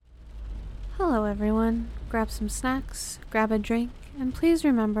Hello everyone. Grab some snacks, grab a drink, and please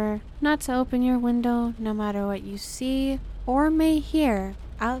remember not to open your window no matter what you see or may hear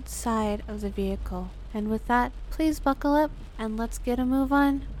outside of the vehicle. And with that, please buckle up and let's get a move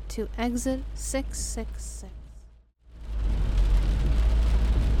on to exit 666.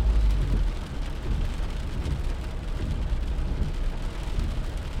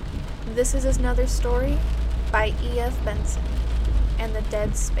 This is another story by E.F. Benson and the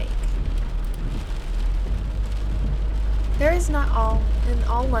Dead Spake. There is not in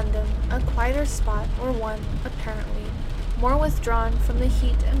all London, a quieter spot or one, apparently, more withdrawn from the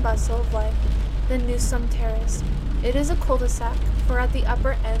heat and bustle of life than Newsome Terrace. It is a cul-de-sac, for at the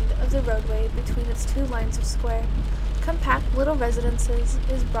upper end of the roadway between its two lines of square, compact little residences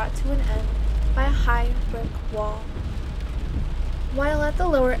is brought to an end by a high brick wall, while at the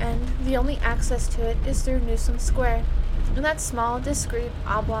lower end the only access to it is through Newsome Square, in that small, discreet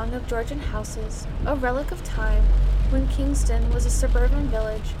oblong of Georgian houses, a relic of time when Kingston was a suburban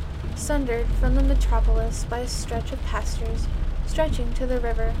village, sundered from the metropolis by a stretch of pastures stretching to the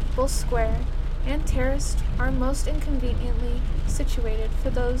river. Both square and terraced are most inconveniently situated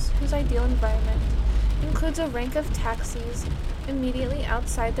for those whose ideal environment includes a rank of taxis immediately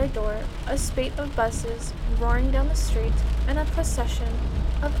outside their door, a spate of buses roaring down the street, and a procession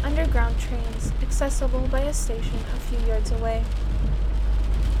of underground trains accessible by a station a few yards away,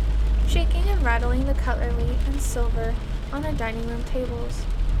 shaking and rattling the cutlery and silver on their dining room tables.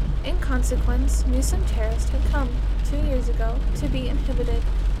 In consequence, Newsome Terrace had come 2 years ago to be inhabited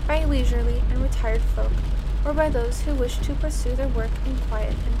by leisurely and retired folk, or by those who wished to pursue their work in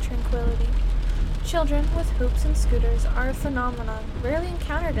quiet and tranquility. Children with hoops and scooters are a phenomenon rarely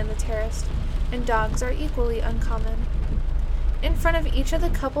encountered in the terrace, and dogs are equally uncommon. In front of each of the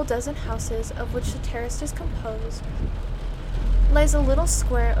couple dozen houses of which the terrace is composed lies a little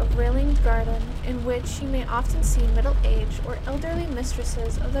square of railinged garden in which you may often see middle-aged or elderly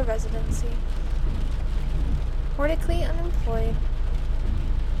mistresses of the residency, hortically unemployed.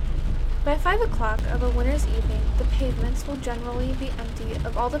 By 5 o'clock of a winter's evening, the pavements will generally be empty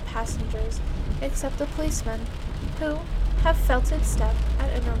of all the passengers except the policeman, who, have felted step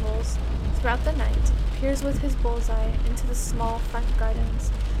at intervals throughout the night, peers with his bull's-eye into the small front gardens,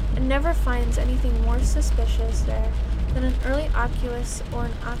 and never finds anything more suspicious there than an early oculus or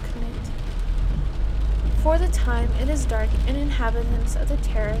an aconite. For the time it is dark, and inhabitants of the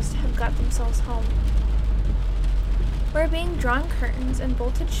terrace have got themselves home, where being drawn curtains and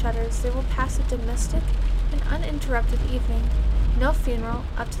bolted shutters they will pass a domestic and uninterrupted evening. No funeral,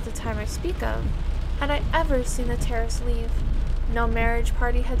 up to the time I speak of, had I ever seen the terrace leave. No marriage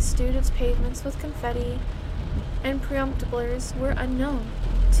party had strewed its pavements with confetti, and preemptibles were unknown.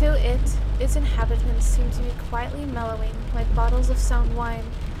 To it, its inhabitants seemed to be quietly mellowing like bottles of sound wine.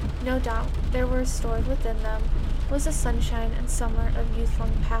 No doubt there were stored within them was the sunshine and summer of youth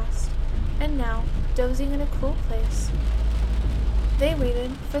long past, and now, dozing in a cool place, they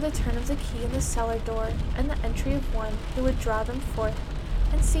waited for the turn of the key in the cellar door and the entry of one who would draw them forth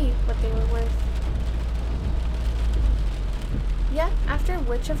and see what they were worth. Yet, after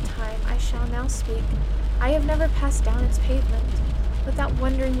which of time I shall now speak, I have never passed down its pavement without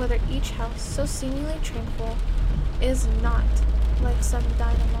wondering whether each house, so seemingly tranquil, is not, like some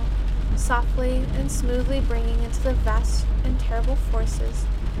dynamo, softly and smoothly bringing into the vast and terrible forces,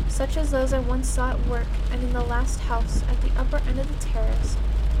 such as those I once saw at work, and in the last house at the upper end of the terrace,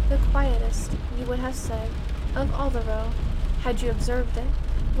 the quietest, you would have said, of all the row, had you observed it,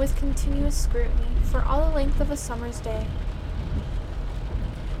 with continuous scrutiny, for all the length of a summer's day.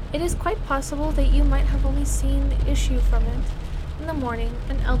 It is quite possible that you might have only seen issue from it in the morning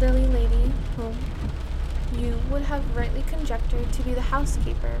an elderly lady whom you would have rightly conjectured to be the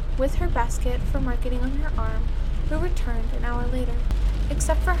housekeeper, with her basket for marketing on her arm, who returned an hour later.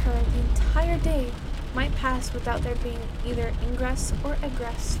 Except for her, the entire day might pass without there being either ingress or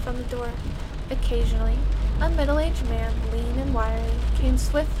egress from the door. Occasionally, a middle-aged man, lean and wiry, came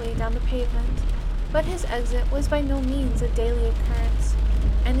swiftly down the pavement, but his exit was by no means a daily occurrence,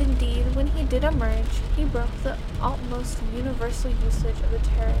 and indeed, when he did emerge, he broke the almost universal usage of the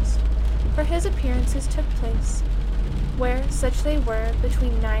terrace, for his appearances took place, where such they were,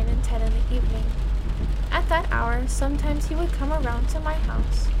 between 9 and 10 in the evening. At that hour, sometimes he would come around to my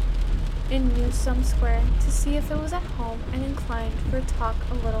house in Newsome Square to see if it was at home and inclined for a talk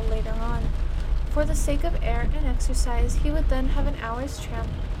a little later on. For the sake of air and exercise, he would then have an hour's tramp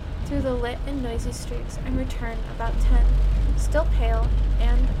through the lit and noisy streets and return about 10, still pale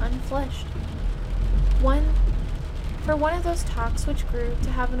and unfleshed. One of those talks which grew to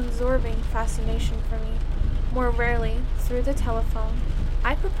have an absorbing fascination for me, more rarely through the telephone,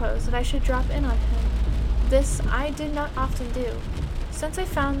 I proposed that I should drop in on him. This I did not often do, since I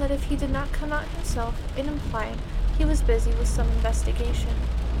found that if he did not come out himself, it implied he was busy with some investigation.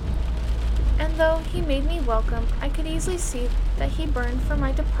 And though he made me welcome, I could easily see that he burned for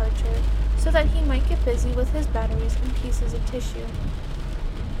my departure so that he might get busy with his batteries and pieces of tissue.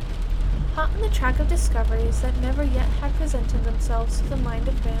 Hot on the track of discoveries that never yet had presented themselves to the mind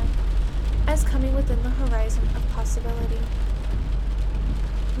of man as coming within the horizon of possibility.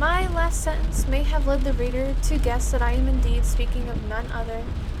 My last sentence may have led the reader to guess that I am indeed speaking of none other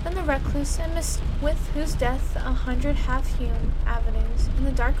than the recluse and with whose death 100 half-hewn avenues in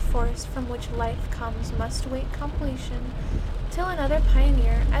the dark forest from which life comes must wait completion, till another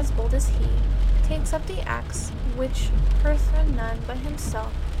pioneer as bold as he takes up the axe which Perthrin none but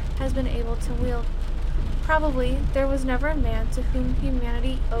himself has been able to wield. Probably there was never a man to whom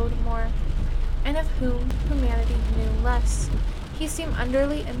humanity owed more, and of whom humanity knew less. He seemed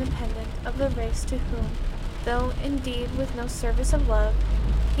utterly independent of the race to whom, though indeed with no service of love,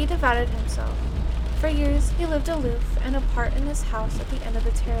 he devoted himself. For years he lived aloof and apart in his house at the end of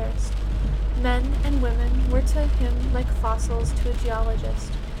the terrace. Men and women were to him like fossils to a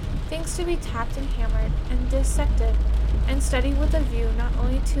geologist, things to be tapped and hammered and dissected and studied with a view not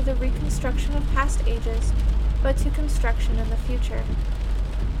only to the reconstruction of past ages, but to construction in the future.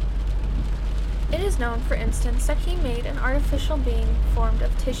 It is known, for instance, that he made an artificial being formed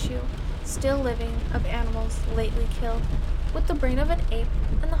of tissue, still living, of animals lately killed, with the brain of an ape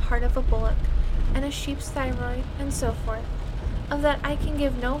and the heart of a bullock, and a sheep's thyroid, and so forth. Of that I can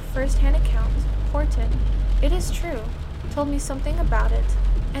give no first-hand account. Horton, it is true, told me something about it,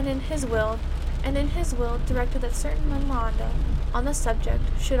 and in his will directed that certain memoranda on the subject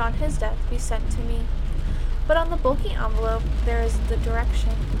should on his death be sent to me. But on the bulky envelope there is the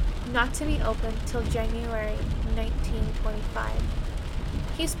direction, not to be opened till January 1925.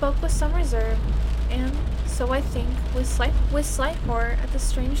 He spoke with some reserve, and, so I think, with slight horror at the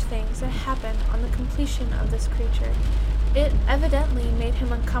strange things that happened on the completion of this creature. It evidently made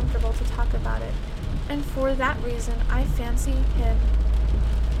him uncomfortable to talk about it, and for that reason I fancy him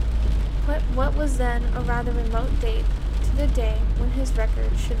put what was then a rather remote date to the day when his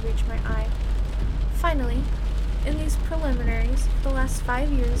record should reach my eye. Finally, in these preliminaries, for the last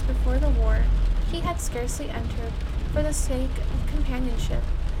 5 years before the war, he had scarcely entered, for the sake of companionship,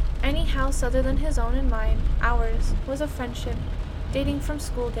 any house other than his own and mine. Ours was a friendship dating from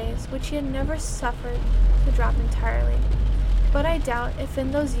school days, which he had never suffered to drop entirely. But I doubt if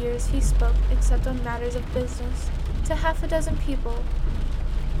in those years he spoke, except on matters of business, to half a dozen people.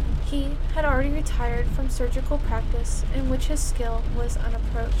 He had already retired from surgical practice, in which his skill was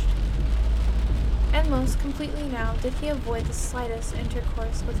unapproached. And most completely now did he avoid the slightest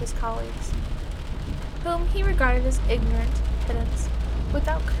intercourse with his colleagues, whom he regarded as ignorant pedants,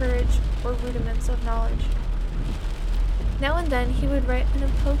 without courage or rudiments of knowledge. Now and then he would write an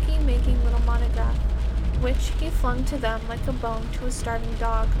epoch-making little monograph, which he flung to them like a bone to a starving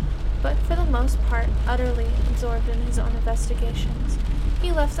dog, but for the most part utterly absorbed in his own investigations.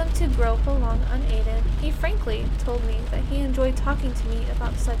 He left them to grope along unaided. He frankly told me that he enjoyed talking to me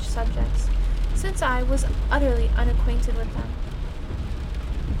about such subjects, since I was utterly unacquainted with them.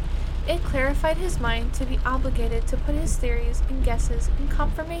 It clarified his mind to be obligated to put his theories and guesses and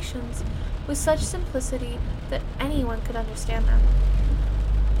confirmations with such simplicity that anyone could understand them.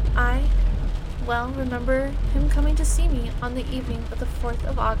 I remember him coming to see me on the evening of the 4th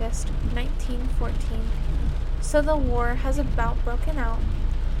of August, 1914. So the war has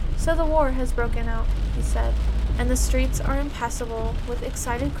broken out, he said, and the streets are impassable with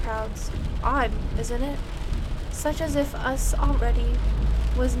excited crowds. Odd, isn't it? Such as if us already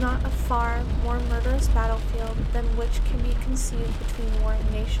was not a far more murderous battlefield than which can be conceived between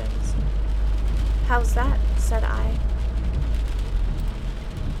warring nations. How's that? Said I.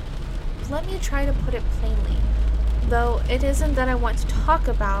 Let me try to put it plainly, though it isn't that I want to talk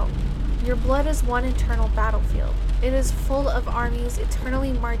about. Your blood is one eternal battlefield. It is full of armies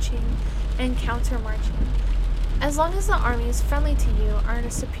eternally marching and counter-marching. As long as the armies friendly to you are in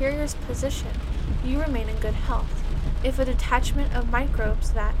a superior position, you remain in good health. If a detachment of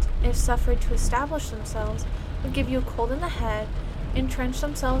microbes that, if suffered to establish themselves, would give you a cold in the head, entrench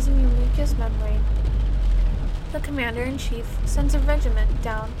themselves in your mucous membrane, the commander-in-chief sends a regiment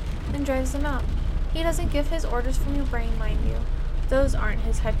down and drives them out. He doesn't give his orders from your brain, mind you. Those aren't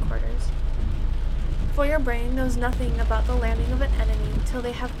his headquarters. For your brain knows nothing about the landing of an enemy till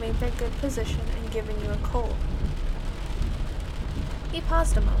they have made their good position and given you a cold. He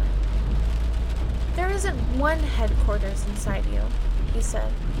paused a moment. There isn't one headquarters inside you, he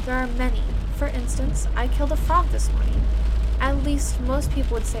said. There are many. For instance, I killed a frog this morning. At least most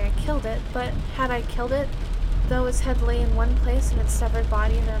people would say I killed it, but had I killed it, though its head lay in one place and its severed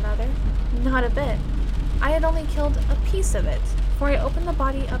body in another? Not a bit. I had only killed a piece of it, for I opened the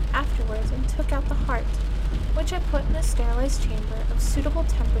body up afterwards and took out the heart, which I put in a sterilized chamber of suitable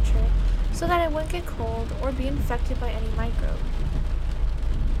temperature so that it wouldn't get cold or be infected by any microbe.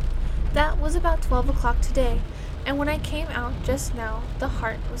 That was about 12 o'clock today, and when I came out just now, the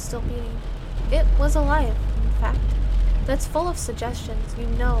heart was still beating. It was alive, in fact. That's full of suggestions, you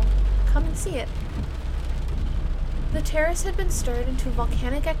know. Come and see it. The terrace had been stirred into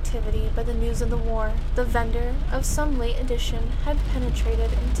volcanic activity by the news of the war. The vendor of some late edition had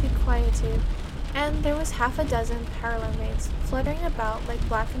penetrated into quietude, and there was half a dozen parlor maids fluttering about like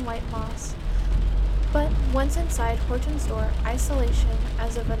black and white moths. But once inside Horton's door, isolation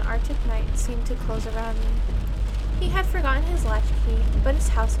as of an Arctic night seemed to close around me. He had forgotten his latchkey, but his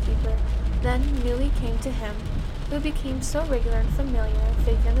housekeeper, then newly came to him, who became so regular and familiar a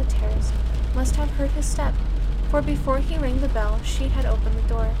figure on the terrace, must have heard his step, for before he rang the bell she had opened the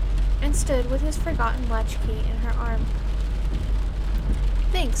door, and stood with his forgotten latchkey in her arm.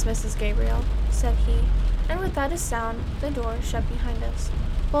 "Thanks, Mrs. Gabriel," said he, and without a sound the door shut behind us.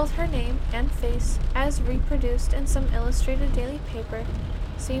 Both her name and face, as reproduced in some illustrated daily paper,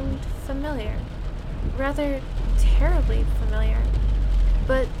 seemed familiar. Rather terribly familiar.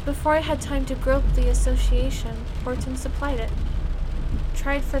 But before I had time to grope the association, Horton supplied it.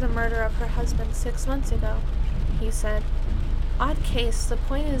 "Tried for the murder of her husband 6 months ago," he said. "Odd case. The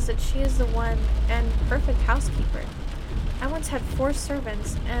point is that she is the one and perfect housekeeper. I once had 4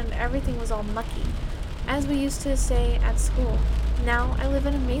 servants, and everything was all mucky, as we used to say at school. Now I live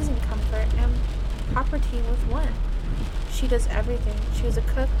in amazing comfort and property with one. She does everything. She is a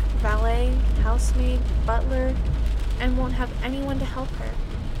cook, valet, housemaid, butler, and won't have anyone to help her.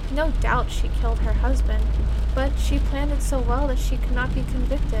 No doubt she killed her husband, but she planned it so well that she could not be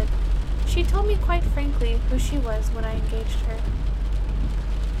convicted. She told me quite frankly who she was when I engaged her."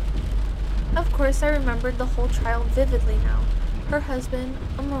 Of course I remembered the whole trial vividly now. Her husband,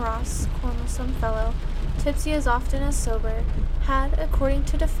 a morose, quarrelsome fellow, tipsy as often as sober, had, according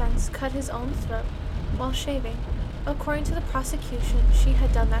to defense, cut his own throat while shaving. According to the prosecution, she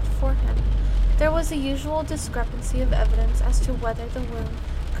had done that for him. There was the usual discrepancy of evidence as to whether the wound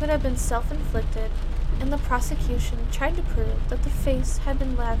could have been self-inflicted, and the prosecution tried to prove that the face had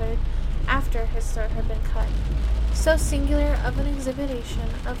been lathered after his throat had been cut. So singular of an exhibition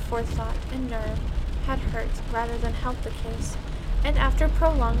of forethought and nerve had hurt rather than helped the case, and after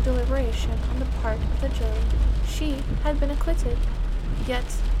prolonged deliberation on the part of the jury, she had been acquitted. Yet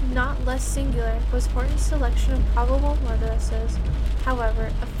not less singular was Horton's selection of probable murderesses,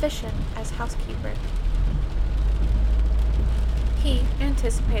 however efficient as housekeeper. He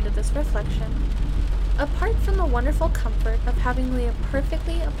anticipated this reflection. "Apart from the wonderful comfort of having a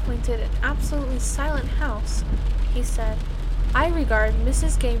perfectly appointed and absolutely silent house," he said, "I regard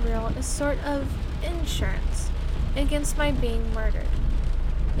Mrs. Gabriel as a sort of insurance against my being murdered.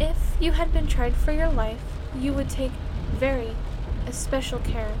 If you had been tried for your life, you would take very especial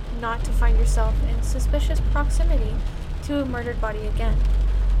care not to find yourself in suspicious proximity to a murdered body again.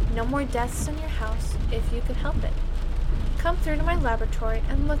 No more deaths in your house if you could help it. Come through to my laboratory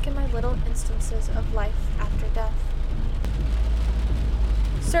and look at my little instances of life after death."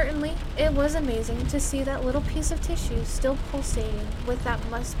 Certainly, it was amazing to see that little piece of tissue still pulsating with that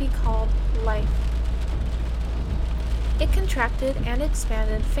must be called life. It contracted and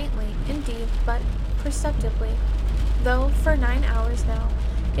expanded faintly, indeed, but perceptibly, though for 9 hours now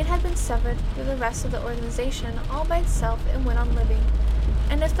it had been severed through the rest of the organization all by itself and went on living.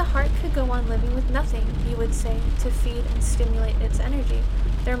 And if the heart could go on living with nothing, you would say, to feed and stimulate its energy,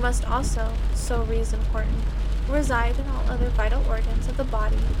 there must also, so reasoned Horton, reside in all other vital organs of the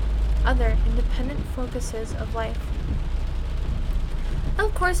body, other independent focuses of life.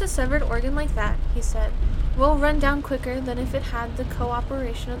 "Of course a severed organ like that," he said, "will run down quicker than if it had the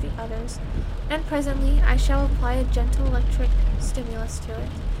co-operation of the others, and presently I shall apply a gentle electric stimulus to it.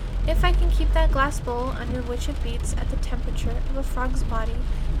 If I can keep that glass bowl under which it beats at the temperature of a frog's body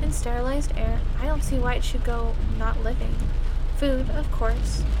in sterilized air, I don't see why it should go not living. Food, of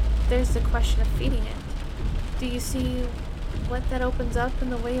course. There's the question of feeding it. Do you see what that opens up in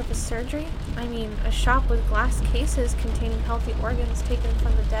the way of a surgery? I mean, a shop with glass cases containing healthy organs taken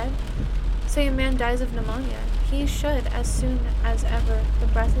from the dead. Say a man dies of pneumonia. He should, as soon as ever the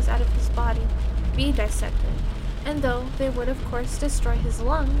breath is out of his body, be dissected. And though they would of course destroy his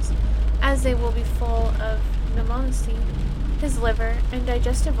lungs, as they will be full of pneumonacy, his liver and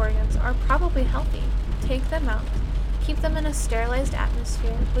digestive organs are probably healthy. Take them out. Keep them in a sterilized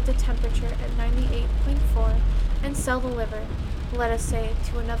atmosphere with the temperature at 98.4 and sell the liver, let us say,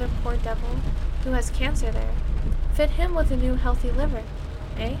 to another poor devil who has cancer there. Fit him with a new healthy liver,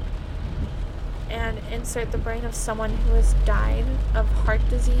 eh? And insert the brain of someone who has died of heart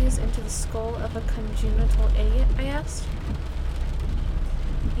disease into the skull of a congenital idiot, I asked.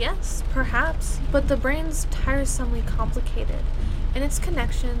 Yes, perhaps, but the brain's tiresomely complicated, and its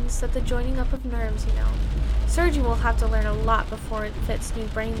connections that the joining up of nerves, Surgeon will have to learn a lot before it fits new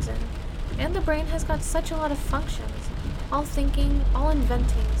brains in. And the brain has got such a lot of functions. All thinking, all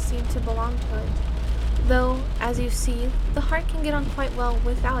inventing seem to belong to it. Though, as you see, the heart can get on quite well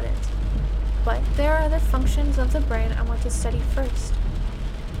without it. But there are other functions of the brain I want to study first.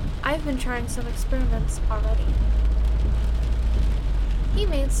 I've been trying some experiments already. He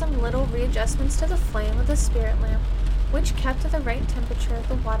made some little readjustments to the flame of the spirit lamp, which kept at the right temperature of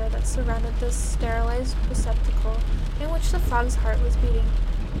the water that surrounded the sterilized receptacle in which the frog's heart was beating.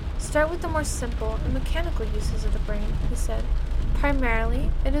 Start with the more simple and mechanical uses of the brain, he said.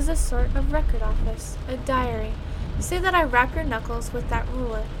 Primarily, it is a sort of record office, a diary. Say that I rap your knuckles with that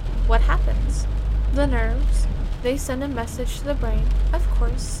ruler. What happens? The nerves, they send a message to the brain, of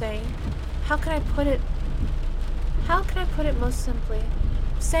course, saying, how can I put it most simply?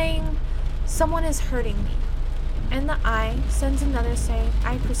 Saying, someone is hurting me. And the eye sends another saying,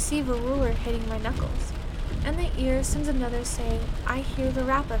 I perceive a ruler hitting my knuckles. And the ear sends another saying, I hear the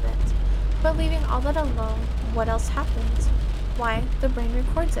rap of it. But leaving all that alone, what else happens? Why, the brain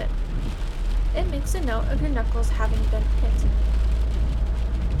records it. It makes a note of your knuckles having been hit.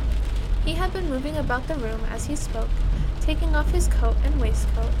 He had been moving about the room as he spoke, taking off his coat and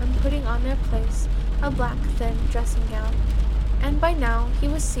waistcoat and putting on their place a black, thin dressing gown. And by now he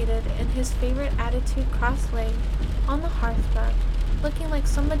was seated in his favorite attitude cross-legged on the hearthrug, looking like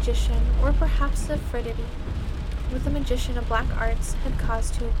some magician or perhaps a Aphrodite, with a magician of black arts had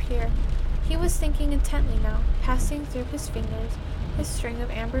caused to appear. He was thinking intently now, passing through his fingers his string of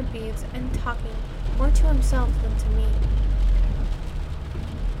amber beads and talking more to himself than to me.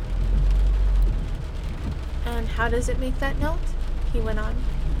 And how does it make that note? He went on.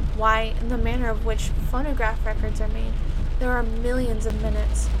 Why, in the manner of which phonograph records are made. There are millions of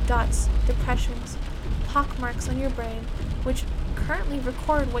minutes, dots, depressions, pockmarks on your brain, which currently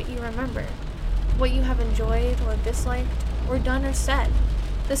record what you remember, what you have enjoyed or disliked, or done or said.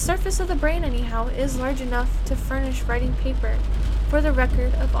 The surface of the brain, anyhow, is large enough to furnish writing paper for the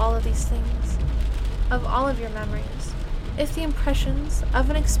record of all of these things, of all of your memories. If the impressions of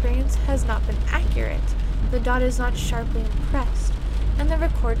an experience has not been accurate, the dot is not sharply impressed, and the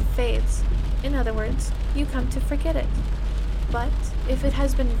record fades. In other words, you come to forget it. But if it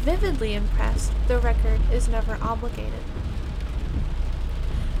has been vividly impressed, the record is never obligated.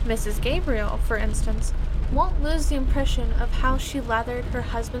 Mrs. Gabriel, for instance, won't lose the impression of how she lathered her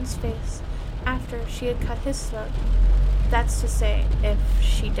husband's face after she had cut his throat. That's to say, if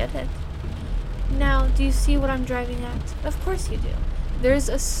she did it. Now, do you see what I'm driving at? Of course you do. There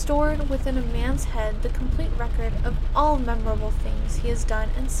is stored within a man's head the complete record of all memorable things he has done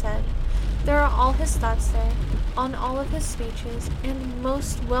and said. There are all his thoughts there, on all of his speeches, and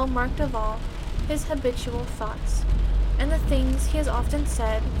most well-marked of all, his habitual thoughts, and the things he has often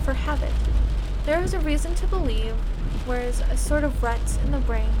said for habit. There is a reason to believe, whereas a sort of rut in the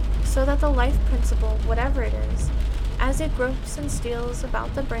brain, so that the life principle, whatever it is, as it gropes and steals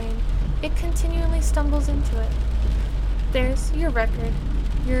about the brain, it continually stumbles into it. There's your record,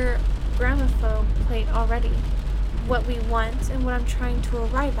 your gramophone plate already. What we want, and what I'm trying to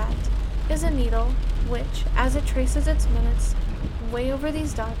arrive at, is a needle which, as it traces its minutes way over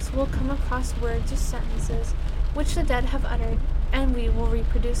these dots, will come across words or sentences which the dead have uttered, and we will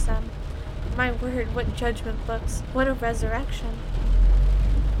reproduce them. My word, what judgment books! What a resurrection!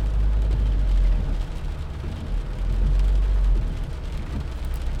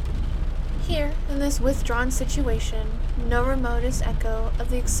 Here, in this withdrawn situation, no remotest echo of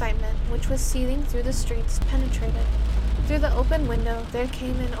the excitement which was seething through the streets penetrated. Through the open window there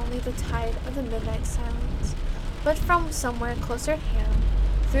came in only the tide of the midnight silence. But from somewhere closer at hand,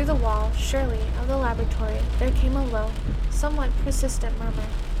 through the wall, surely, of the laboratory, there came a low, somewhat persistent murmur.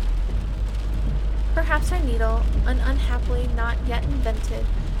 Perhaps our needle, an unhappily not yet invented,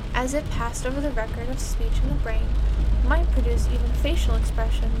 as it passed over the record of speech in the brain, might produce even facial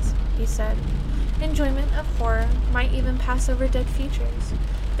expressions, he said. Enjoyment of horror might even pass over dead features.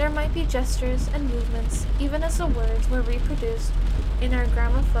 There might be gestures and movements, even as the words were reproduced in our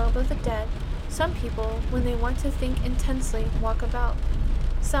gramophone of the dead. Some people, when they want to think intensely, walk about.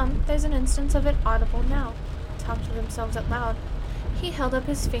 Some, there's an instance of it audible now, talk to themselves out loud. He held up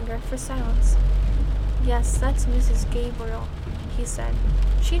his finger for silence. Yes, that's Mrs. Gabriel, he said.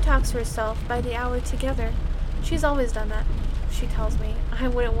 She talks to herself by the hour together. She's always done that, she tells me. I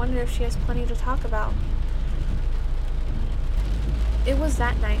wouldn't wonder if she has plenty to talk about. It was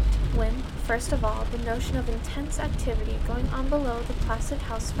that night when, first of all, the notion of intense activity going on below the placid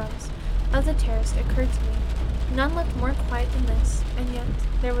house fronts of the terrace occurred to me. None looked more quiet than this, and yet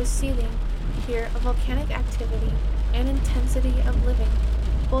there was seething here a volcanic activity and intensity of living,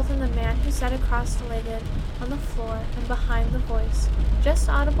 both in the man who sat cross-legged on the floor and behind the voice, just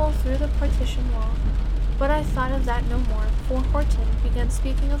audible through the partition wall. But I thought of that no more, for Horton began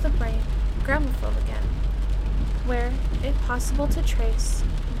speaking of the brain, gramophone again. Were it possible to trace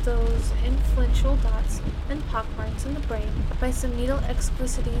those influential dots and pockmarks in the brain by some needle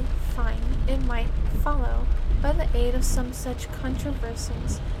exquisitely fine, it might follow, by the aid of some such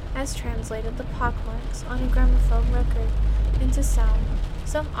contrivances as translated the pockmarks on a gramophone record into sound,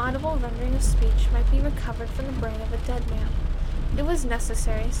 some audible rendering of speech might be recovered from the brain of a dead man. It was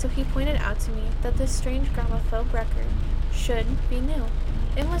necessary, so he pointed out to me, that this strange gramophone record should be new.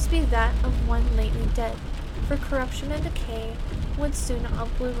 It must be that of one lately dead, for corruption and decay would soon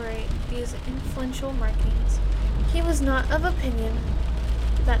obliterate these influential markings. He was not of opinion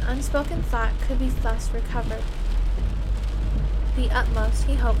that unspoken thought could be thus recovered. The utmost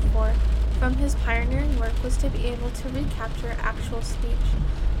he hoped for from his pioneering work was to be able to recapture actual speech,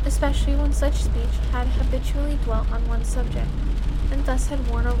 especially when such speech had habitually dwelt on one subject, and thus had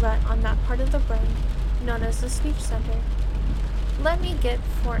worn a rut on that part of the brain known as the speech center. Let me get,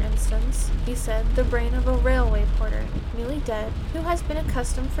 for instance, he said, the brain of a railway porter, newly dead, who has been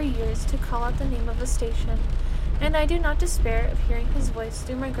accustomed for years to call out the name of a station, and I do not despair of hearing his voice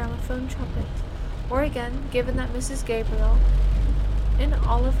through my gramophone trumpet. Or again, given that Mrs. Gabriel, in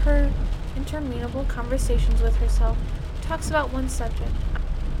all of her interminable conversations with herself, talks about one subject,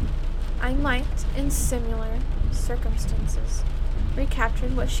 I might, in similar circumstances, recapture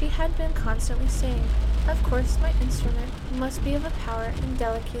what she had been constantly saying. Of course, my instrument must be of a power and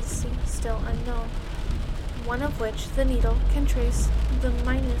delicacy still unknown, one of which the needle can trace the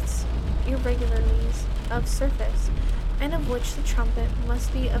minutest irregularities of surface, and of which the trumpet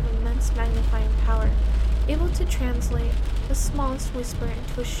must be of immense magnifying power, able to translate the smallest whisper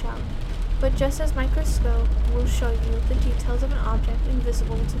into a shout. But just as microscope will show you the details of an object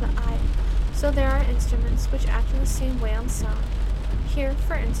invisible to the eye, so there are instruments which act in the same way on sound. Here,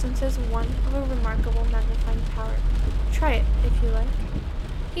 for instance, is one of a remarkable magnifying power. Try it, if you like.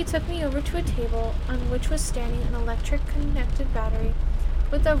 He took me over to a table on which was standing an electric connected battery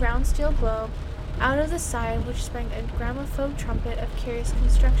with a round steel globe, out of the side which sprang a gramophone trumpet of curious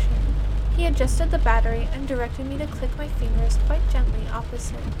construction. He adjusted the battery and directed me to click my fingers quite gently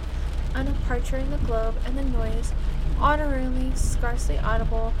opposite an aperture in the globe, and the noise, auditory scarcely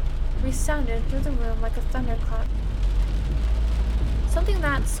audible, resounded through the room like a thunderclap. Something of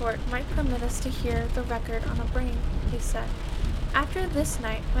that sort might permit us to hear the record on a brain, he said. After this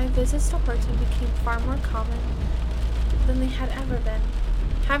night, my visits to Horton became far more common than they had ever been.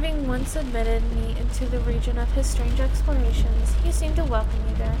 Having once admitted me into the region of his strange explorations, he seemed to welcome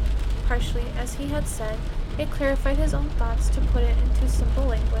me there. Partially, as he had said, it clarified his own thoughts to put it into simple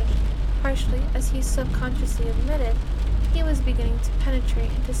language. Partially, as he subconsciously admitted, he was beginning to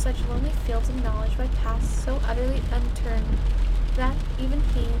penetrate into such lonely fields of knowledge by paths so utterly unturned that even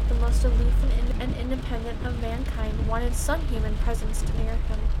he, the most aloof and independent of mankind, wanted some human presence near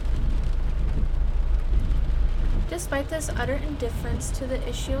him. Despite this utter indifference to the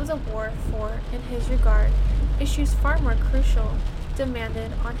issue of the war, for, in his regard, issues far more crucial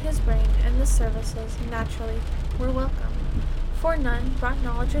demanded on his brain, and the services, naturally, were welcome. For none brought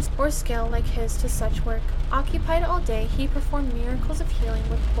knowledge or skill like his to such work. Occupied all day, he performed miracles of healing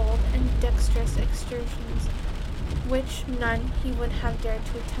with bold and dexterous exertions, which none he would have dared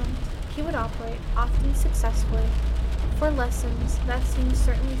to attempt. He would operate, often successfully, for lessons that seemed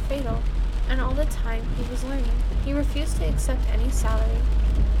certainly fatal, and all the time he was learning. He refused to accept any salary.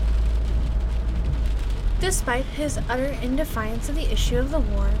 Despite his utter indefiance of the issue of the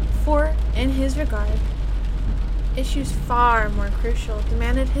war, for, in his regard, issues far more crucial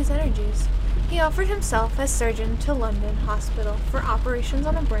demanded his energies, he offered himself as surgeon to London Hospital for operations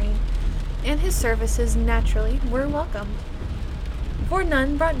on a brain, and his services, naturally, were welcomed. For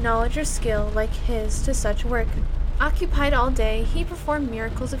none brought knowledge or skill like his to such work. Occupied all day, he performed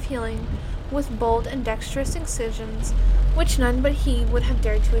miracles of healing with bold and dexterous incisions, which none but he would have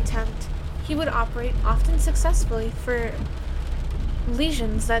dared to attempt. He would operate, often successfully, for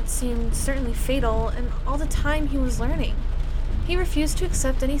lesions that seemed certainly fatal, and all the time he was learning. He refused to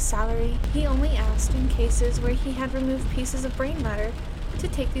accept any salary. He only asked, in cases where he had removed pieces of brain matter, to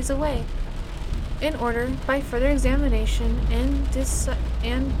take these away, in order, by further examination and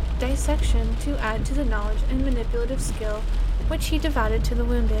and dissection to add to the knowledge and manipulative skill which he devoted to the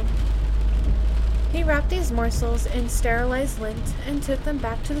wounded. He wrapped these morsels in sterilized lint and took them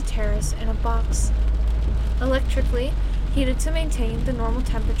back to the terrace in a box, electrically heated to maintain the normal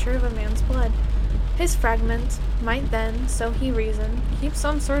temperature of a man's blood. His fragment might then, so he reasoned, keep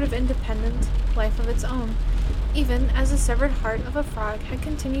some sort of independent life of its own, even as the severed heart of a frog had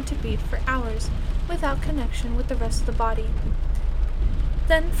continued to beat for hours without connection with the rest of the body.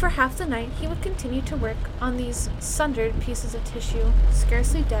 Then, for half the night, he would continue to work on these sundered pieces of tissue,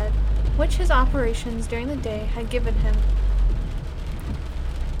 scarcely dead, which his operations during the day had given him.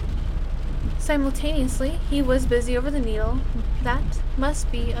 Simultaneously, he was busy over the needle that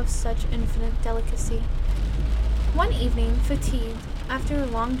must be of such infinite delicacy. One evening, fatigued after a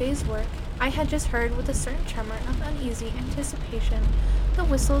long day's work, I had just heard with a certain tremor of uneasy anticipation the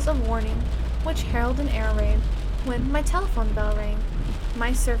whistles of warning which herald an air raid, when my telephone bell rang.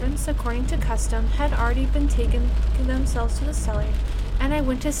 My servants, according to custom, had already been taken themselves to the cellar, and I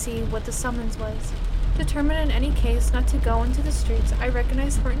went to see what the summons was. Determined in any case not to go into the streets, I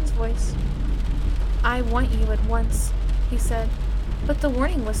recognized Horton's voice. "I want you at once," he said. "But the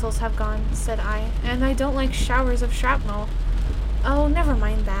warning whistles have gone," said I, "and I don't like showers of shrapnel." "Oh, never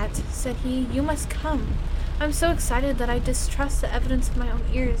mind that," said he. "You must come. I'm so excited that I distrust the evidence of my own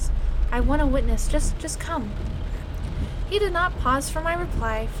ears. I want a witness. Just come." He did not pause for my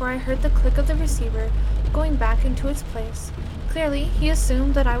reply, for I heard the click of the receiver going back into its place. Clearly, he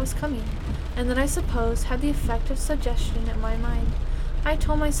assumed that I was coming, and that I suppose had the effect of suggestion in my mind. I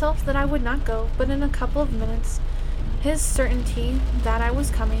told myself that I would not go, but in a couple of minutes, his certainty that I was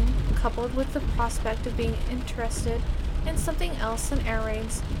coming, coupled with the prospect of being interested in something else than air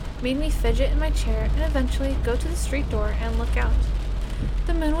raids, made me fidget in my chair and eventually go to the street door and look out.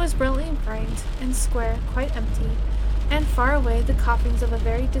 The moon was brilliantly bright and square, quite empty, and far away the coughings of a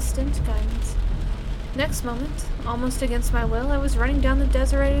very distant guns. Next moment, almost against my will, I was running down the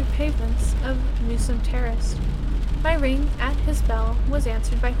desolated pavements of Newsom Terrace. My ring at his bell was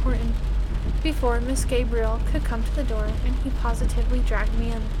answered by Horton, before Miss Gabriel could come to the door, and he positively dragged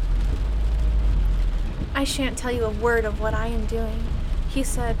me in. "I shan't tell you a word of what I am doing," he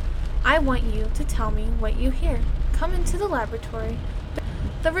said. "I want you to tell me what you hear. Come into the laboratory."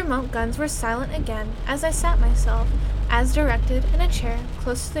 The remote guns were silent again as I sat myself, as directed, in a chair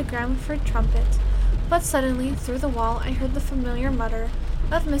close to the gramophone trumpet. But suddenly, through the wall, I heard the familiar mutter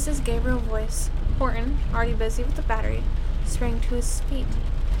of Mrs. Gabriel's voice. Horton, already busy with the battery, sprang to his feet.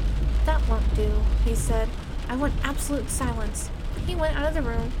 "That won't do," he said. "I want absolute silence." He went out of the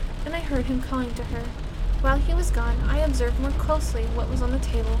room, and I heard him calling to her. While he was gone, I observed more closely what was on the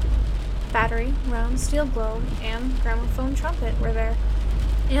table. Battery, round steel globe, and gramophone trumpet were there,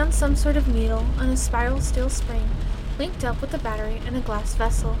 and some sort of needle on a spiral steel spring, linked up with the battery in a glass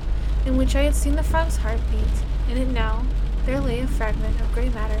vessel, in which I had seen the frog's heart beat. In it now there lay a fragment of gray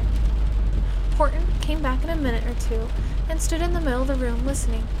matter. Horton came back in a minute or two, and stood in the middle of the room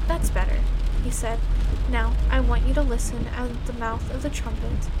listening. "That's better," he said. "Now I want you to listen at the mouth of the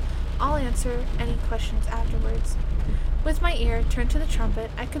trumpet. I'll answer any questions afterwards." With my ear turned to the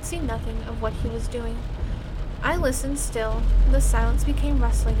trumpet, I could see nothing of what he was doing. I listened still. The silence became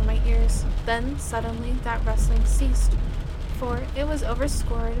rustling in my ears. Then, suddenly, that rustling ceased, for it was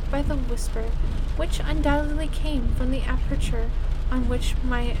overscored by the whisper, which undoubtedly came from the aperture on which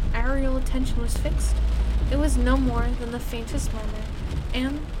my aerial attention was fixed. It was no more than the faintest murmur,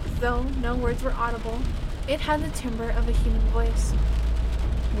 and, though no words were audible, it had the timbre of a human voice.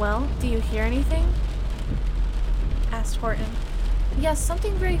 "Well, do you hear anything?" asked Horton. "Yes,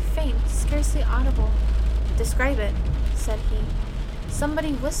 something very faint, scarcely audible." "Describe it," said he.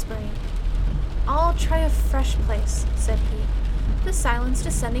 "Somebody whispering." "I'll try a fresh place," said he. The silence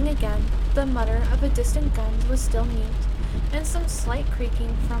descending again, the mutter of a distant gun was still mute, and some slight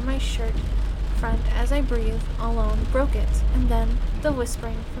creaking from my shirt front as I breathed alone broke it, and then the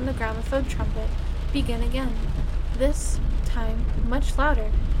whispering from the gramophone trumpet began again, this time much louder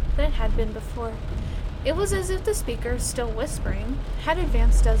than it had been before. It was as if the speaker, still whispering, had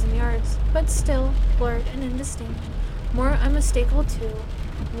advanced a dozen yards, but still blurred and indistinct. More unmistakable, too,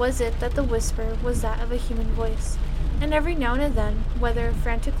 was it that the whisper was that of a human voice, and every now and then, whether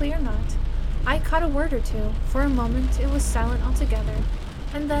frantically or not, I caught a word or two. For a moment it was silent altogether,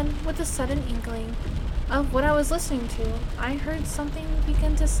 and then, with a sudden inkling of what I was listening to, I heard something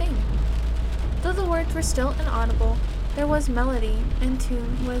begin to sing. Though the words were still inaudible, there was melody, and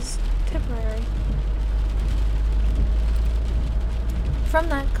tune was tipperary. From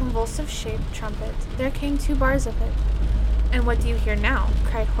that convulsive-shaped trumpet there came 2 bars of it. "And what do you hear now?"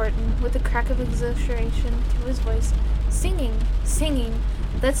 cried Horton, with a crack of exultation to his voice. Singing, singing.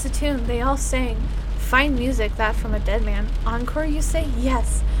 That's the tune they all sang. Fine music, that from a dead man. Encore, you say?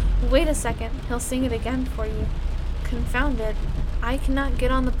 Yes. Wait a second, he'll sing it again for you. Confound it. I cannot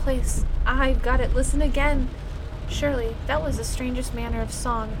get on the place. I've got it. Listen again. Surely, that was the strangest manner of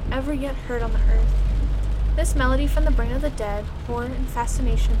song ever yet heard on the earth. This melody from the brain of the dead, horror and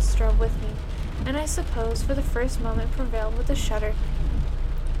fascination strove with me, and I suppose for the first moment prevailed with a shudder.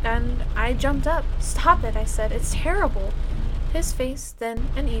 And I jumped up. Stop it, I said. It's terrible. His face, thin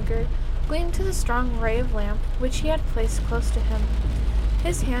and eager, gleamed to the strong ray of lamp which he had placed close to him.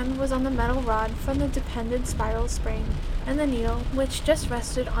 His hand was on the metal rod from the dependent spiral spring, and the needle which just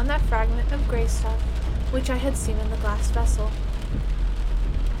rested on that fragment of gray stuff which I had seen in the glass vessel.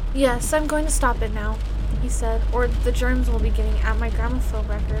 Yes, I'm going to stop it now, he said, or the germs will be getting at my gramophone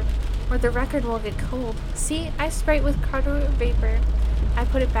record, or the record will get cold. See, I spray it with carburet vapor. I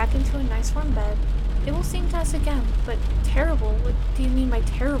put it back into a nice warm bed. It will sing to us again, but terrible? What do you mean by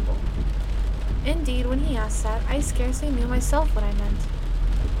terrible? Indeed, when he asked that, I scarcely knew myself what I meant.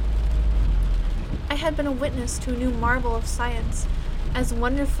 I had been a witness to a new marvel of science, as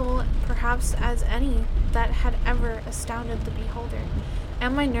wonderful perhaps as any that had ever astounded the beholder,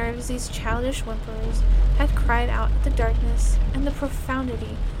 and my nerves, these childish whimperers, had cried out at the darkness and the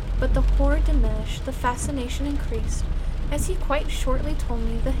profundity, but the horror diminished, the fascination increased, as he quite shortly told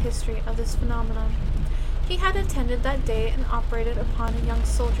me the history of this phenomenon. He had attended that day and operated upon a young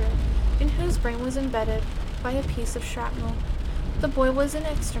soldier, in whose brain was embedded by a piece of shrapnel. The boy was in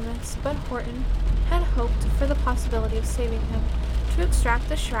extremis, but Horton had hoped for the possibility of saving him. To extract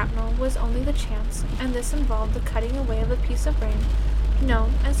the shrapnel was only the chance, and this involved the cutting away of a piece of brain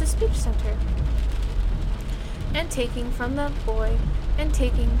known as the speech center. And taking from the boy, and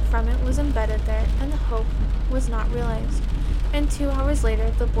taking from it was embedded there, and the hope was not realized. And 2 hours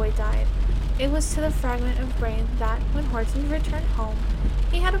later the boy died. It was to the fragment of brain that, when Horton returned home,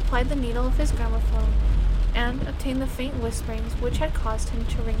 he had applied the needle of his gramophone, and obtained the faint whisperings which had caused him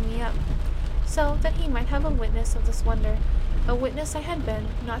to ring me up, so that he might have a witness of this wonder. A witness I had been,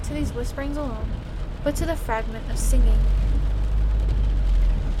 not to these whisperings alone, but to the fragment of singing.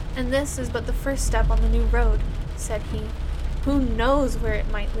 And this is but the first step on the new road, said he. Who knows where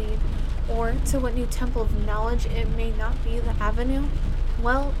it might lead, or to what new temple of knowledge it may not be the avenue?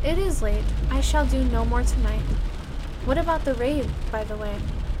 Well, it is late. I shall do no more tonight. What about the raid, by the way?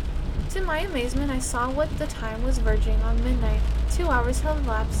 To my amazement, I saw what the time was verging on midnight. 2 hours had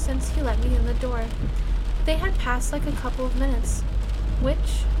elapsed since he let me in the door. They had passed like a couple of minutes,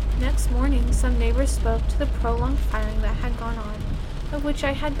 which, next morning, some neighbors spoke to the prolonged firing that had gone on, of which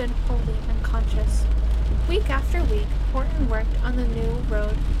I had been wholly unconscious. Week after week, Horton worked on the new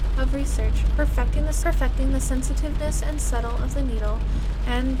road of research, perfecting the sensitiveness and subtle of the needle,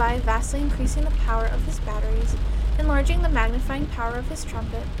 and by vastly increasing the power of his batteries, enlarging the magnifying power of his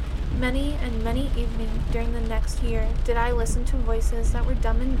trumpet. Many and many evenings during the next year did I listen to voices that were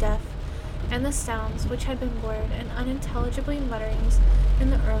dumb and deaf, and the sounds which had been blurred and unintelligibly mutterings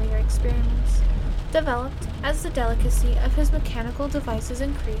in the earlier experiments, developed as the delicacy of his mechanical devices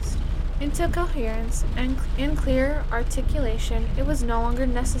increased into coherence and clear articulation. It was no longer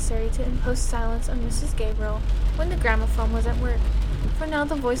necessary to impose silence on Mrs. Gabriel when the gramophone was at work, for now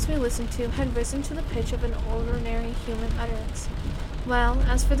the voice we listened to had risen to the pitch of an ordinary human utterance. While,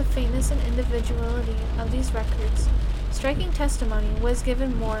 as for the faintness and individuality of these records, striking testimony was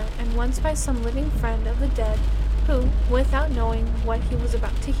given more and once by some living friend of the dead who, without knowing what he was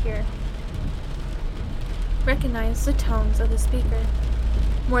about to hear, recognized the tones of the speaker.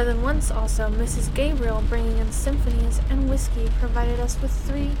 More than once also, Mrs. Gabriel, bringing in symphonies and whiskey, provided us with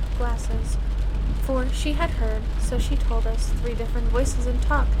 3 glasses, for she had heard, so she told us, 3 different voices in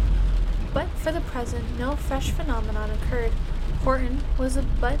talk. But for the present no fresh phenomenon occurred. Horton was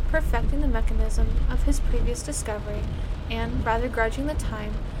but perfecting the mechanism of his previous discovery, and, rather grudging the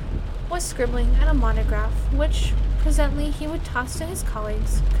time, was scribbling at a monograph, which presently he would toss to his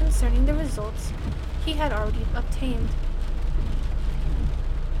colleagues concerning the results he had already obtained.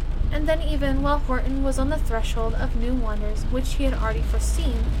 And then even while Horton was on the threshold of new wonders which he had already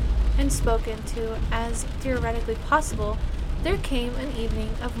foreseen and spoken to as theoretically possible, there came an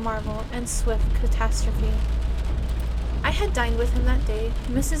evening of marvel and swift catastrophe. I had dined with him that day,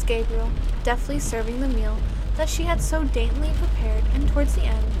 Mrs. Gabriel deftly serving the meal that she had so daintily prepared, and towards the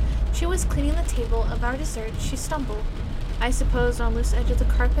end, she was cleaning the table of our dessert. She stumbled, I suppose on a loose edge of the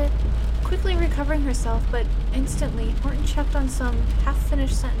carpet, quickly recovering herself, but instantly Horton checked on some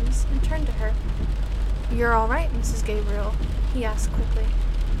half-finished sentence and turned to her. "You're all right, Mrs. Gabriel?" he asked quickly.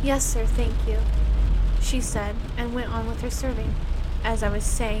 "Yes, sir, thank you," she said, and went on with her serving. "As I was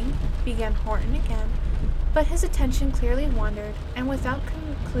saying," began Horton again, But his attention clearly wandered, and without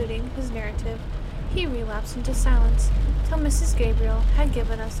concluding his narrative, he relapsed into silence till Mrs. Gabriel had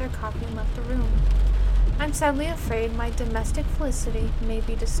given us our coffee and left the room. "I'm sadly afraid my domestic felicity may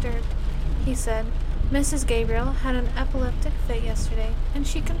be disturbed," he said. "Mrs. Gabriel had an epileptic fit yesterday, and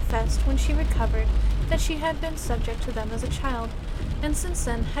she confessed when she recovered that she had been subject to them as a child, and since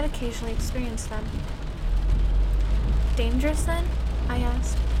then had occasionally experienced them." "Dangerous, then?" I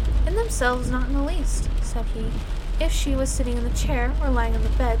asked. "In themselves, not in the least," said he. "If she was sitting in the chair or lying on the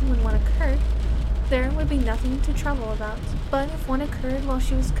bed when one occurred, there would be nothing to trouble about. But if one occurred while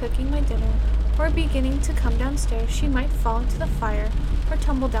she was cooking my dinner, or beginning to come downstairs, she might fall into the fire, or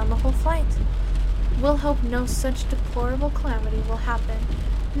tumble down the whole flight. We'll hope no such deplorable calamity will happen.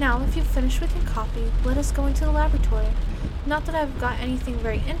 Now, if you've finished with your coffee, let us go into the laboratory. Not that I've got anything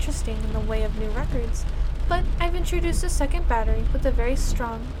very interesting in the way of new records, but I've introduced a second battery with a very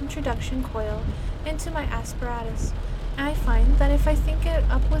strong introduction coil into my apparatus, and I find that if I think it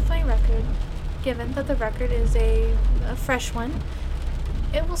up with my record, given that the record is a fresh one,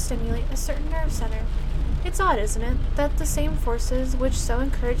 it will stimulate a certain nerve center. It's odd, isn't it, that the same forces which so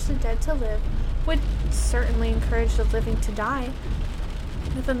encourage the dead to live would certainly encourage the living to die.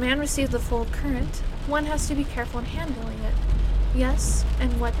 If a man receives the full current, one has to be careful in handling it. Yes,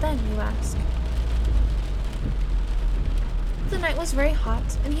 and what then, you ask? The night was very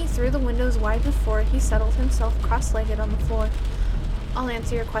hot, and he threw the windows wide before he settled himself cross-legged on the floor. "I'll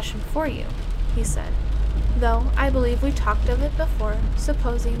answer your question for you," he said, "though I believe we talked of it before.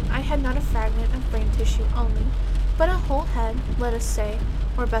 Supposing I had not a fragment of brain tissue only, but a whole head, let us say,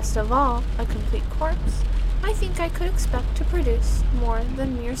 or best of all, a complete corpse, I think I could expect to produce more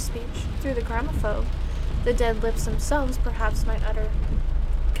than mere speech through the gramophone. The dead lips themselves perhaps might utter,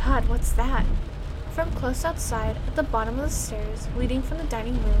 'God, what's that?'" From close outside, at the bottom of the stairs leading from the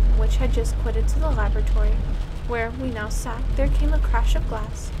dining room, which had just quitted to the laboratory, where we now sat, there came a crash of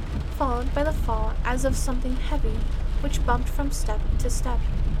glass, followed by the fall as of something heavy, which bumped from step to step,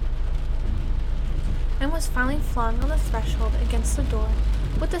 and was finally flung on the threshold against the door,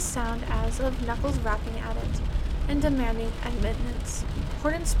 with a sound as of knuckles rapping at it, and demanding admittance.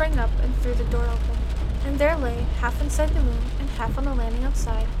 Horton sprang up and threw the door open, and there lay, half inside the room and half on the landing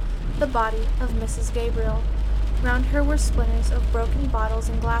outside, the body of Mrs. Gabriel. Round her were splinters of broken bottles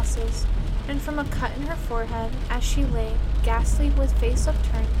and glasses, and from a cut in her forehead, as she lay, ghastly with face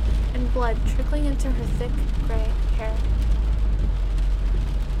upturned, and blood trickling into her thick gray hair.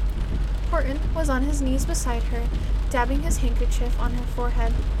 Horton was on his knees beside her, dabbing his handkerchief on her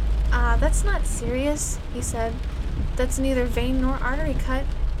forehead. "Ah, that's not serious," he said. "That's neither vein nor artery cut.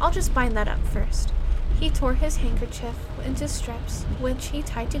 I'll just bind that up first." He tore his handkerchief into strips, which he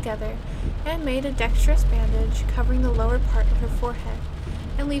tied together, and made a dexterous bandage covering the lower part of her forehead,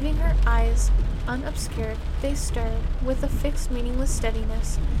 and leaving her eyes unobscured, they stared with a fixed, meaningless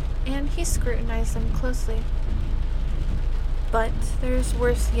steadiness, and he scrutinized them closely. "But there's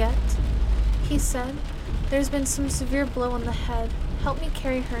worse yet," he said. "There's been some severe blow on the head. Help me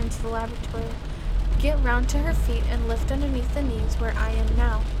carry her into the laboratory. Get round to her feet and lift underneath the knees where I am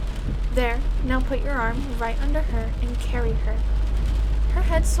now. There, now put your arm right under her and carry her." Her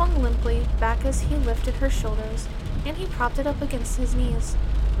head swung limply back as he lifted her shoulders, and he propped it up against his knees,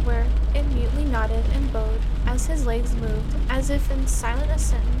 where it mutely nodded and bowed as his legs moved, as if in silent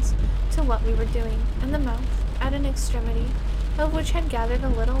assentance to what we were doing, and the mouth, at an extremity of which had gathered a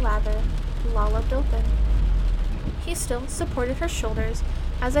little lather, lolloped open. He still supported her shoulders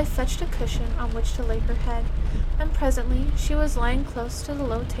as I fetched a cushion on which to lay her head, and presently she was lying close to the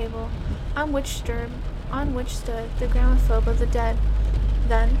low table on which stood the gramophone of the dead.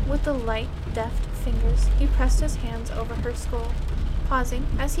 Then, with the light, deft fingers, he pressed his hands over her skull, pausing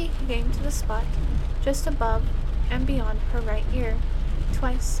as he came to the spot just above and beyond her right ear.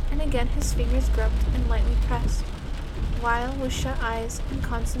 Twice and again his fingers groped and lightly pressed, while with shut eyes and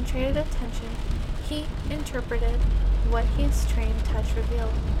concentrated attention he interpreted what his trained touch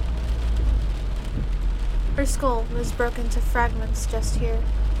revealed. "Her skull was broken to fragments just here,"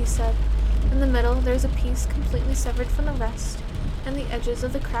 he said. "In the middle there's a piece completely severed from the rest, and the edges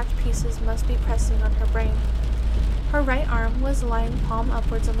of the cracked pieces must be pressing on her brain." Her right arm was lying palm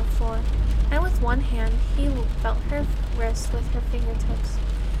upwards on the floor, and with one hand he felt her wrist with her fingertips.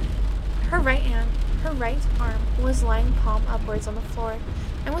 Her right arm was lying palm upwards on the floor,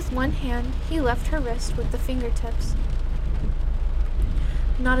 and with one hand he left her wrist with the fingertips.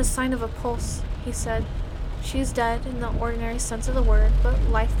 "Not a sign of a pulse," he said. "She's dead in the ordinary sense of the word, but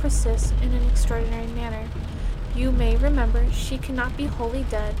life persists in an extraordinary manner. You may remember she cannot be wholly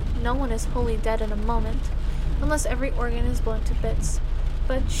dead. No one is wholly dead in a moment, unless every organ is blown to bits.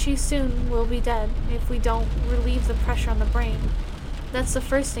 but she soon will be dead if we don't relieve the pressure on the brain. That's the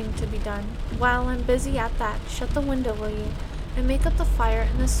first thing to be done. While I'm busy at that, shut the window, will you? And make up the fire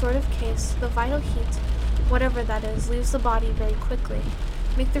in this sort of case. The vital heat, whatever that is, leaves the body very quickly.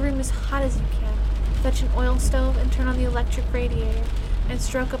 Make the room as hot as you can. Fetch an oil stove and turn on the electric radiator and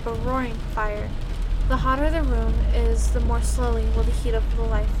stroke up a roaring fire. The hotter the room is, the more slowly will the heat of the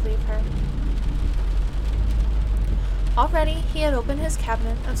life leave her. Already he had opened his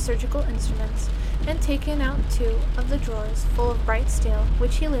cabinet of surgical instruments and taken out 2 of the drawers full of bright steel,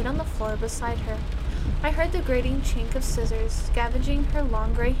 which he laid on the floor beside her. I heard the grating chink of scissors scavenging her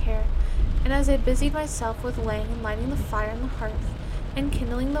long gray hair, and as I busied myself with laying and lighting the fire on the hearth and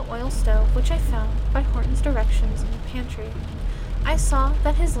kindling the oil stove, which I found, by Horton's directions, in the pantry, I saw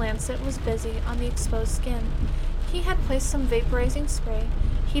that his lancet was busy on the exposed skin. He had placed some vaporizing spray,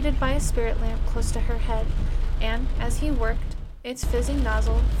 heated by a spirit lamp, close to her head, and, as he worked, its fizzing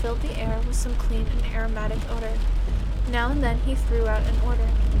nozzle filled the air with some clean and aromatic odor. Now and then he threw out an order.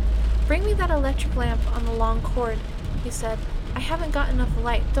 "Bring me that electric lamp on the long cord," he said. "I haven't got enough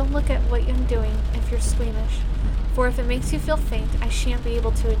light. Don't look at what I'm doing if you're squeamish, for if it makes you feel faint, I shan't be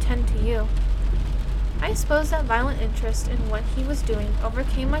able to attend to you." I suppose that violent interest in what he was doing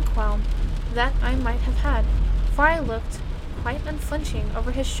overcame my qualm that I might have had, for I looked, quite unflinching, over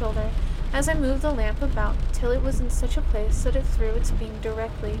his shoulder as I moved the lamp about till it was in such a place that it threw its beam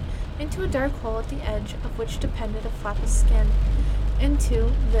directly into a dark hole at the edge of which depended a flap of skin.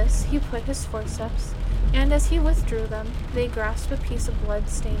 Into this he put his forceps, and as he withdrew them, they grasped a piece of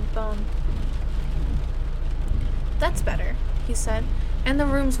blood-stained bone. "That's better," he said, "and the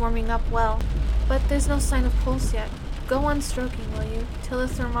room's warming up well, but there's no sign of pulse yet. Go on stroking, will you, till the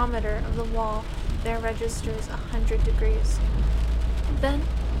thermometer of the wall there registers 100 degrees. Then,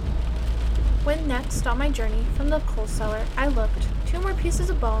 when next on my journey from the coal cellar I looked, 2 more pieces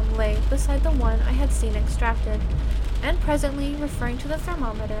of bone lay beside the one I had seen extracted, and presently, referring to the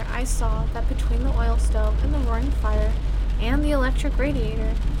thermometer, I saw that between the oil stove and the roaring fire and the electric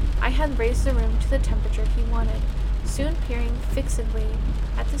radiator, I had raised the room to the temperature he wanted. Soon peering fixedly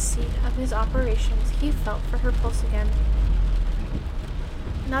at the seat of his operations, he felt for her pulse again.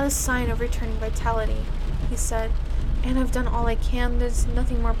 "Not a sign of returning vitality," he said, "and I've done all I can. There's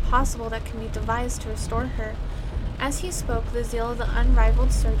nothing more possible that can be devised to restore her." As he spoke, the zeal of the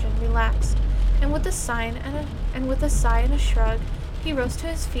unrivaled surgeon relaxed, and with a sigh and a shrug, he rose to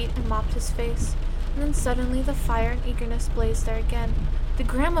his feet and mopped his face. And then suddenly the fire and eagerness blazed there again. "The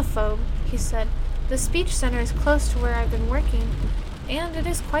gramophone," he said. "The speech center is close to where I've been working, and it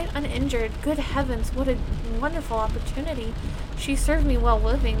is quite uninjured. Good heavens, what a wonderful opportunity! She served me while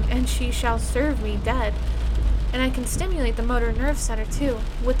living, and she shall serve me dead. And I can stimulate the motor nerve center, too,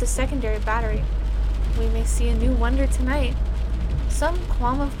 with the secondary battery. We may see a new wonder tonight." Some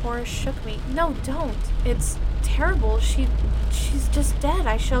qualm of horror shook me. "No, don't. It's terrible. She's just dead.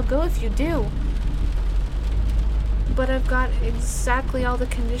 I shall go if you do." "But I've got exactly all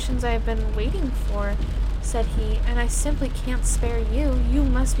the conditions I have been waiting for," said he, "and I simply can't spare you. You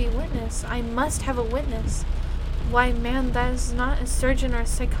must be witness. I must have a witness. Why, man, that is not a surgeon or a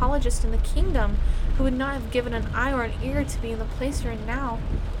psychologist in the kingdom who would not have given an eye or an ear to be in the place you're in now.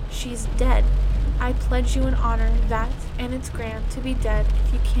 She's dead. I pledge you in honor that, and it's grand to be dead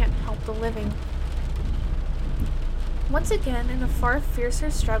if you can't help the living." Once again, in a far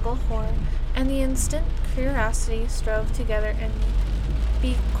fiercer struggle, horror and the instant curiosity strove together in me.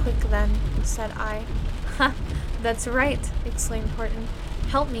 "Be quick, then," said I. "Ha! That's right," exclaimed Horton.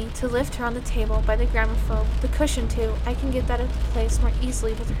 "Help me to lift her on the table by the gramophone. The cushion, too. I can get that at the place more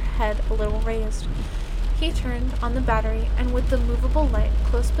easily with her head a little raised." He turned on the battery, and with the movable light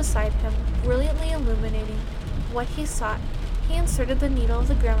close beside him, brilliantly illuminating what he sought, he inserted the needle of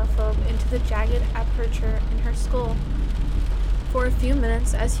the gramophone into the jagged aperture in her skull. For a few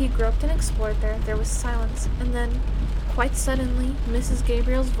minutes, as he groped and explored there was silence, and then, quite suddenly, Mrs.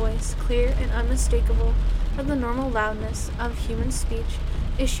 Gabriel's voice, clear and unmistakable of the normal loudness of human speech,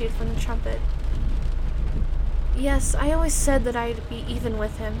 issued from the trumpet. "Yes, I always said that I'd be even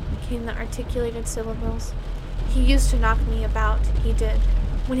with him," came the articulated syllables. "He used to knock me about, he did,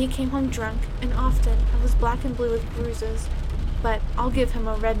 when he came home drunk, and often I was black and blue with bruises, but I'll give him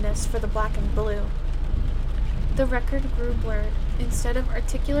a redness for the black and blue." The record grew blurred. Instead of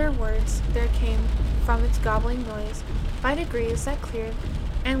articulate words, there came, from its gobbling noise, by degrees that cleared,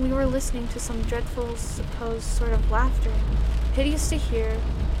 and we were listening to some dreadful supposed sort of laughter, hideous to hear.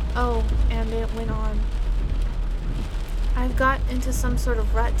 Oh, and it went on. "I've got into some sort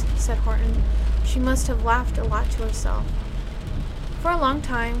of rut," said Horton. "She must have laughed a lot to herself." For a long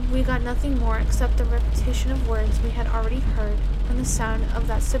time, we got nothing more except the repetition of words we had already heard and the sound of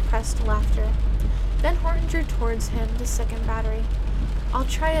that suppressed laughter. Then Horton drew towards him the second battery. "I'll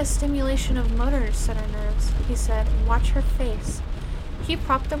try a stimulation of motors," said our nerves, he said, "and watch her face." He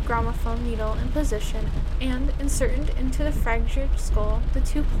propped the gramophone needle in position and inserted into the fractured skull the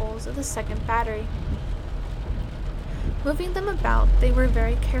 2 poles of the second battery. Moving them about, they were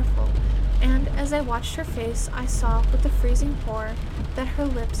very careful, and as I watched her face, I saw with the freezing horror that her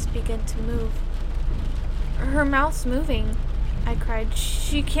lips began to move. "Her mouth's moving," I cried.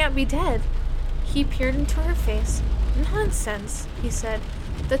 "She can't be dead." He peered into her face. "Nonsense," he said.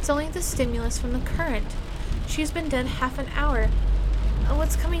 "That's only the stimulus from the current. She's been dead half an hour.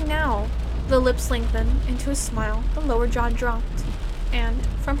 What's coming now?" The lips lengthened into a smile, the lower jaw dropped, and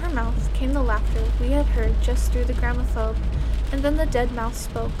from her mouth came the laughter we had heard just through the gramophone, and then the dead mouth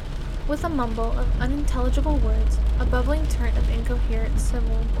spoke, with a mumble of unintelligible words, a bubbling torrent of incoherent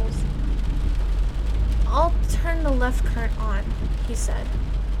syllables. "I'll turn the left current on," he said.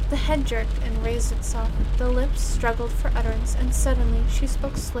 The head jerked and raised itself. The lips struggled for utterance, and suddenly she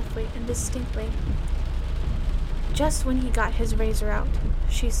spoke swiftly and distinctly. "Just when he got his razor out,"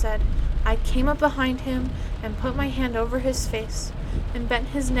 she said, "I came up behind him and put my hand over his face and bent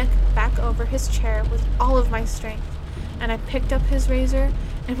his neck back over his chair with all of my strength, and I picked up his razor,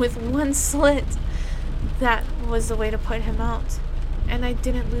 and with one slit, that was the way to put him out. And I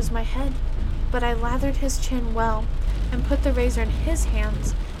didn't lose my head, but I lathered his chin well and put the razor in his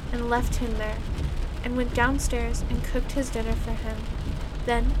hands and left him there, and went downstairs and cooked his dinner for him.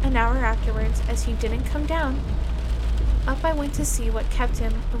 Then, an hour afterwards, as he didn't come down, up I went to see what kept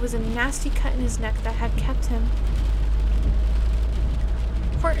him. It was a nasty cut in his neck that had kept him."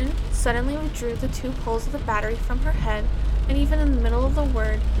 Horton suddenly withdrew the 2 poles of the battery from her head, and even in the middle of her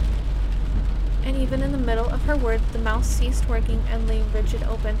word, the mouth ceased working and lay rigid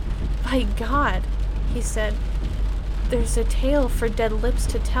open. "By God," he said, "there's a tale for dead lips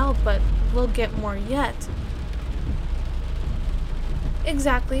to tell, but we'll get more yet."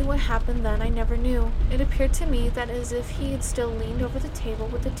 Exactly what happened then I never knew. It appeared to me that as if he had still leaned over the table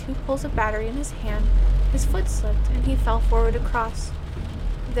with the 2 poles of battery in his hand, his foot slipped and he fell forward across.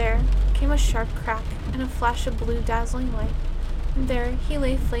 There came a sharp crack and a flash of blue dazzling light, and there he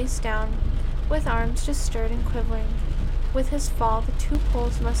lay face down, with arms just stirred and quivering. With his fall, the 2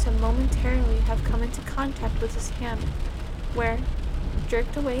 poles must have momentarily have come into contact with his hand, where,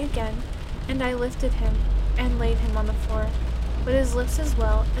 jerked away again, and I lifted him and laid him on the floor. But his lips, as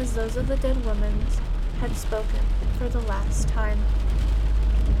well as those of the dead woman's, had spoken for the last time.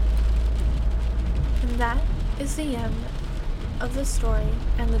 And that is the end of the story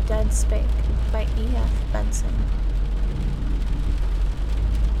And the Dead Spake by E.F. Benson.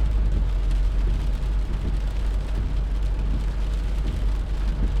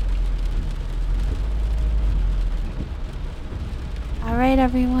 Alright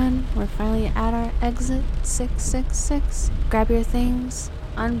everyone, we're finally at our exit 666. Grab your things,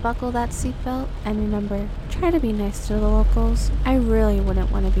 unbuckle that seatbelt, and remember, try to be nice to the locals. I really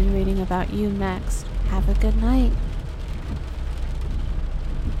wouldn't want to be reading about you next. Have a good night.